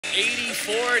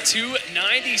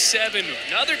84-97.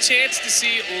 Another chance to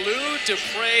see Lou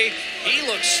DePrez. He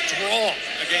looks strong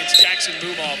against Jackson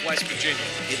Boomaw of West Virginia.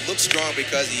 He looks strong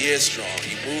because he is strong.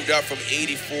 He moved up from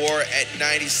 84 at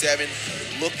 97,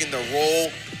 looking the role.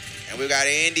 And we've got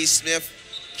Andy Smith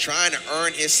trying to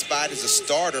earn his spot as a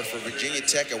starter for Virginia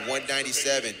Tech at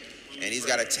 197. And he's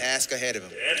got a task ahead of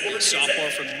him.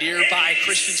 Sophomore from nearby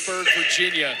Christiansburg,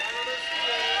 Virginia.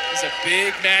 It's a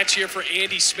big match here for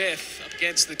Andy Smith up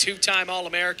against the two-time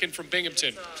All-American from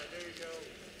Binghamton.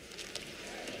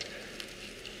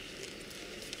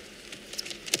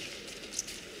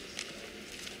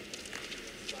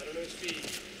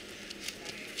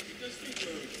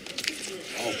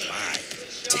 Oh my.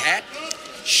 Tap,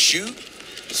 shoot,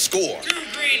 score.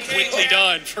 Quickly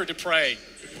done for DePrez.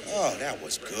 Oh, that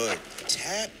was good.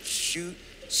 Tap, shoot,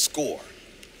 score.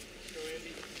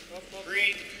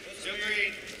 Green.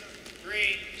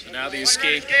 So now the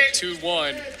escape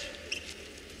 2-1.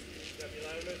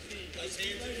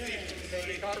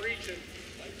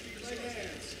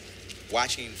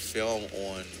 Watching film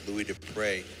on Louis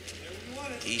DePrez,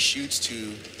 he shoots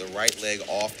to the right leg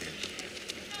often.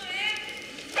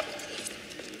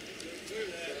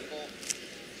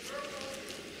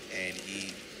 And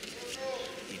he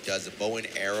does a bow and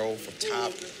arrow from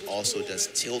top, also does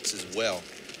tilts as well.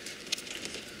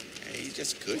 And he's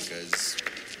just good because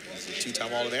he's a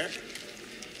two-time All-American.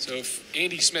 So if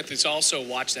Andy Smith has also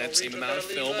watched that same amount of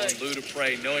film on Lou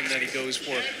DePrez, knowing that he goes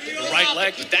for the right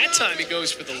leg, but that time he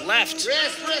goes for the left.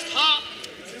 Wrist, hop.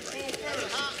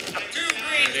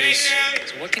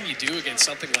 So what can you do against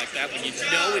something like that when you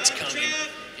know it's coming?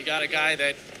 You got a guy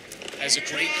that has a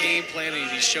great game plan and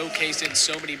he's showcased in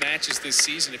so many matches this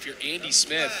season. If you're Andy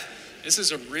Smith, this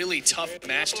is a really tough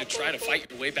match to try to fight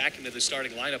your way back into the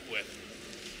starting lineup with.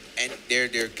 And there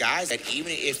are guys that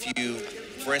even if you,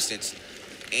 for instance,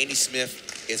 Andy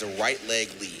Smith is a right leg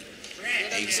lead,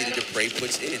 and you see that DePrez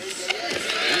puts it in.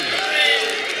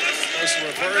 Goes to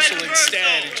reversal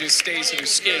instead and just stays and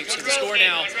escapes. So the score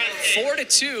now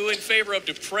 4-2 in favor of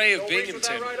DePrez of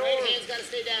Binghamton.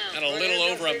 And a little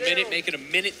over a minute, making a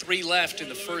minute 3 left in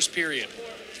the first period.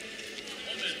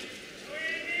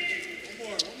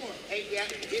 Hey, yeah,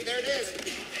 there it is.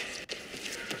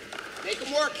 Make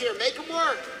them work here. Make them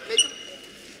work.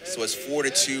 So it's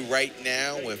 4-2 right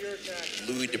now with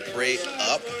Louis DePrez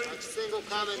up. Single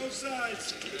comment.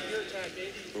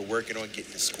 We're working on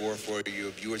getting the score for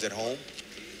your viewers at home.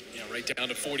 Yeah, right down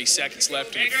to 40 seconds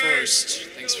left in the first.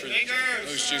 Thanks for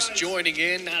those just joining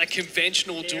in. Not a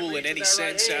conventional duel in any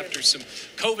sense after some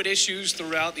COVID issues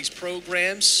throughout these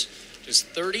programs. Just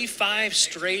 35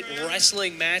 straight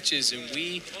wrestling matches, and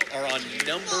we are on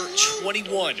number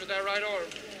 21.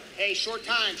 Hey, short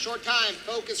time.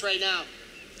 Focus right now.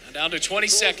 Down to 20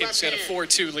 seconds and a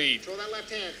 4-2 lead. Throw that left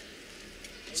hand.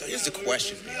 So here's the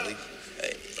question, Bailey.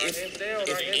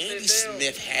 If Andy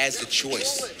Smith has the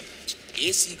choice,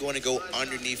 is he going to go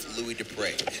underneath Louis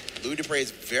DePrez? Louis DePrez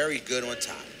is very good on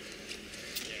top.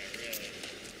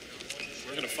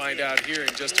 We're going to find out here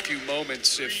in just a few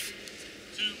moments if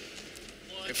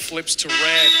it flips to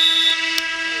red.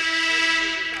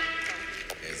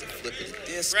 There's a flip of the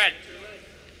disc.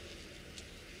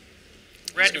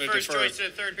 Red to first choice to the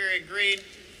third period.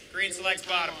 Green selects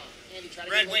bottom.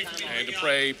 Red wins. And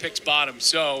DePrez picks bottom.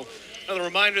 So another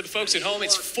reminder to the folks at home,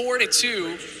 it's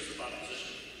 4-2.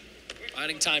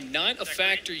 Fighting time not a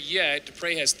factor yet.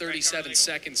 DePrez has 37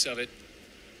 seconds of it.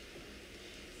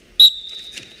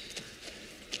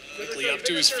 Quickly up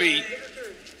to his feet.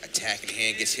 Attacking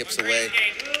hand, gets hips away.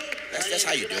 That's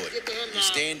how you do it. You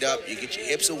stand up, you get your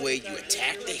hips away, you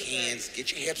attack the hands,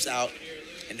 get your hips out,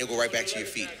 and they'll go right back to your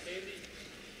feet.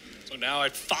 So now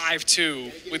at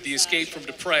 5-2 with the escape from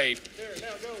DePrez.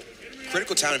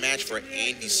 Critical time to match for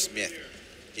Andy Smith.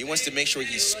 He wants to make sure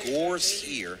he scores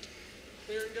here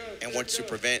and wants to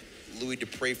prevent Louis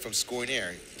DePrez from scoring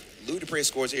there. Louis DePrez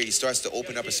scores here, he starts to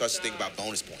open up and starts to think about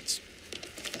bonus points.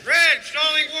 Red,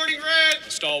 stalling warning, red.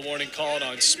 A stall warning called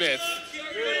on Smith.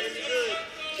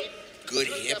 Good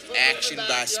hip action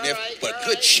by Smith, but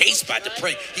good chase by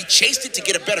DePrez. He chased it to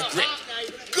get a better grip.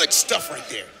 Good stuff right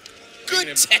there.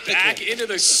 Good technical. Back into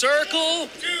the circle.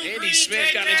 Andy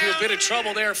Smith got into a bit of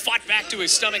trouble there. Fought back to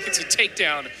his stomach. It's a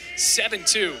takedown.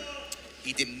 7-2.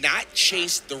 He did not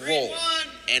chase the roll.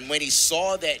 And when he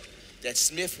saw that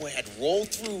Smith had rolled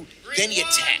through, then he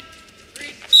attacked.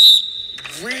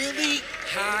 Really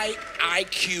high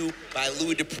IQ by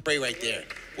Louis DePrez right there.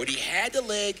 When he had the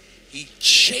leg, he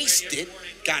chased it,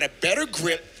 got a better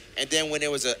grip, and then when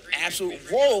there was an absolute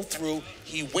roll through,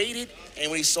 he waited,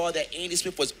 and when he saw that Andy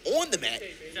Smith was on the mat,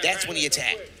 that's when he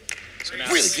attacked. So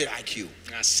now really good IQ.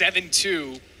 Now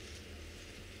 7-2.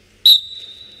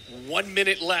 1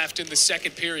 minute left in the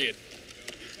second period.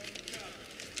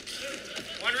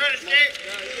 One run, escape.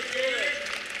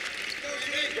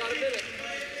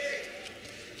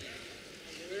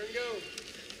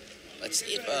 Let's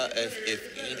see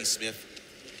if Andy Smith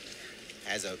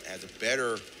has a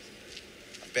better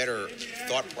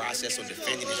thought process on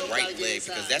defending his right leg,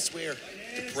 because that's where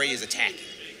DePrez is attacking.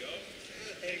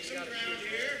 There you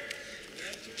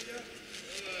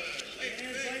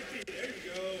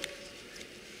go.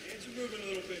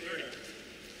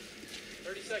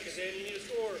 30 seconds, Andy. You need to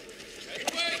score.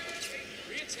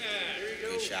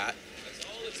 Good shot.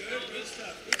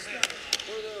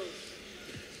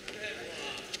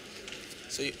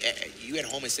 So you at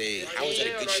home and say, how was that a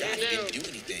good shot? He didn't do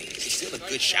anything. It's still a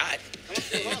good shot.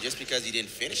 And just because he didn't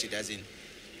finish it doesn't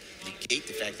negate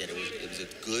the fact that it was a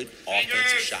good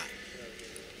offensive shot.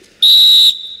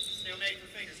 Stalemate for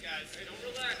fingers, guys. Hey, don't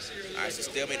relax here. All right, so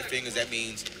stalemate the fingers, that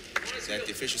means that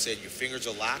the official said your fingers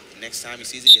are locked. Next time he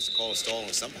sees it, he gets to call a stall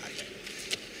on somebody.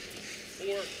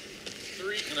 4,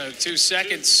 3, 2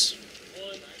 seconds.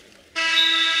 1.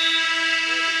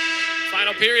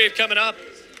 Final period coming up.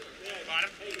 Bottom.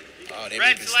 Oh, they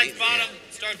Red make a select statement, bottom.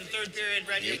 yeah. Start the third period.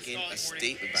 Red Making a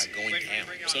statement by going down.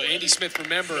 So Andy Smith,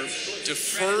 remember,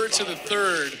 defer to the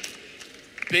third.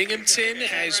 Binghamton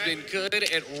has been good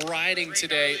at riding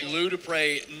today. Lou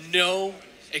DePrez, no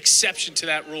exception to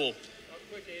that rule.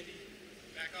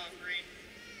 Back off, green.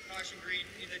 Caution, green.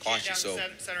 Either Caution, chin down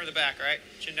so the center of the back, right?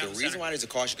 Chin down The the reason center. why there's a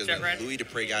caution is because Set when red. Louis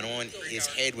DePrez got on, his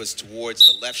head was towards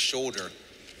the left shoulder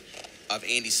of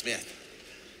Andy Smith.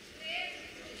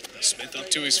 Smith up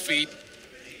to his feet.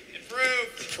 Improve.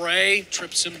 DePrez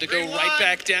trips him to go Green right one.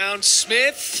 back down.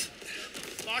 Smith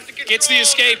Lock the control. gets the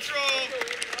escape. Control.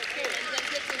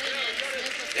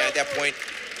 Yeah, at that point,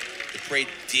 DePrez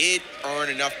did earn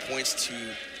enough points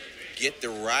to get the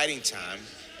riding time,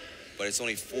 but it's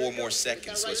only 4 more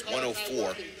seconds, so it's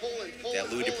 1:04 that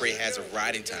Louis DePrez has a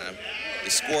riding time. The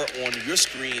score on your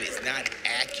screen is not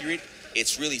accurate.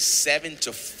 It's really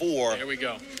 7-4. There we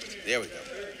go. There we go.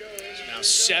 Now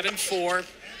 7-4.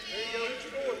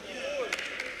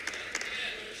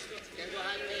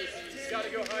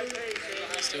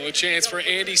 Still a chance for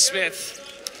Andy Smith.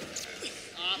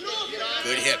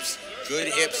 Good hips. Good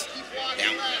hips.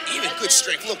 Now, even good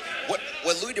strength. Look, what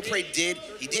Louis DePrez did,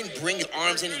 he didn't bring his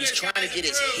arms in. He was trying to get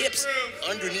his hips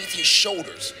underneath his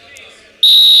shoulders.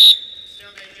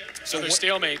 So Another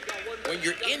stalemate. when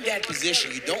you're in that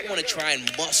position, you don't want to try and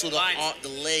muscle the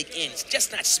leg in. It's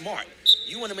just not smart.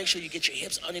 You want to make sure you get your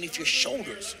hips underneath your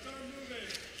shoulders.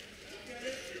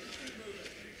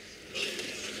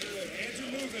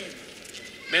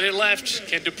 Minute left.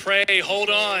 Can DePrez hold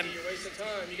on? You're wasting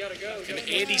time. You got to go. Can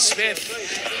Andy Smith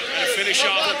try to finish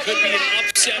off what could be an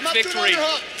upset victory?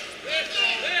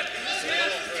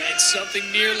 And something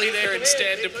nearly there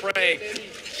instead.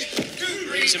 DePrez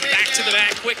brings him back to the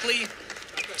mat quickly.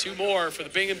 2 more for the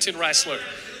Binghamton wrestler.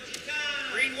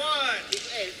 Green 1.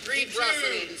 Green 2.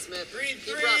 Andy Smith. Green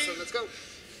 3. Keep wrestling. Let's go.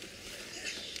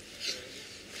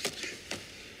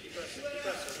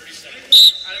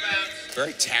 Out of bounds.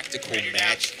 Very tactical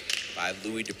match by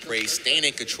Louis DePrez, staying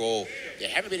in control. There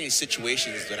haven't been any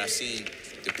situations that I've seen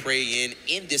DePrez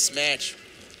in this match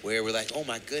where we're like, oh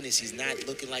my goodness, he's not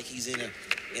looking like he's in a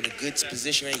good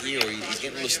position right here, or he's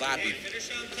getting a little sloppy.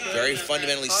 Very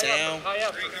fundamentally sound,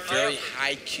 very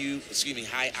high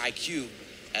IQ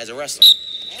as a wrestler.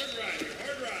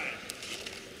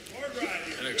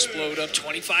 Gonna explode up.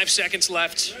 25 seconds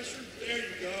left. There you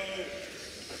go.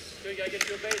 Good, you got to get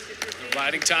to a base. Get to your feet.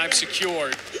 Riding time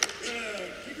secured.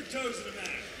 Keep your toes in the mat.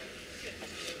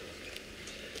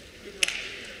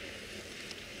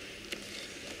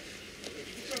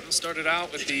 Started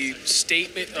out with the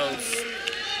statement of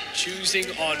choosing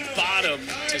on bottom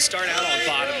to start out on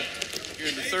bottom here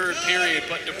in the third period,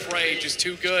 but DePrez just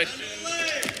too good.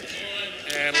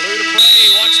 And Lou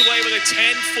DePrez walks away with a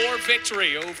 10-4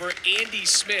 victory over Andy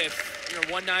Smith here at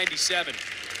 197.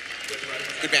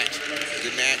 Good match.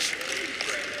 Good match.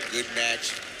 Good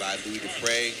match by Louis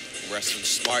DePrez, wrestling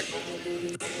smart.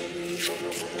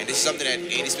 And this is something that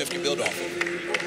Andy Smith can build off of.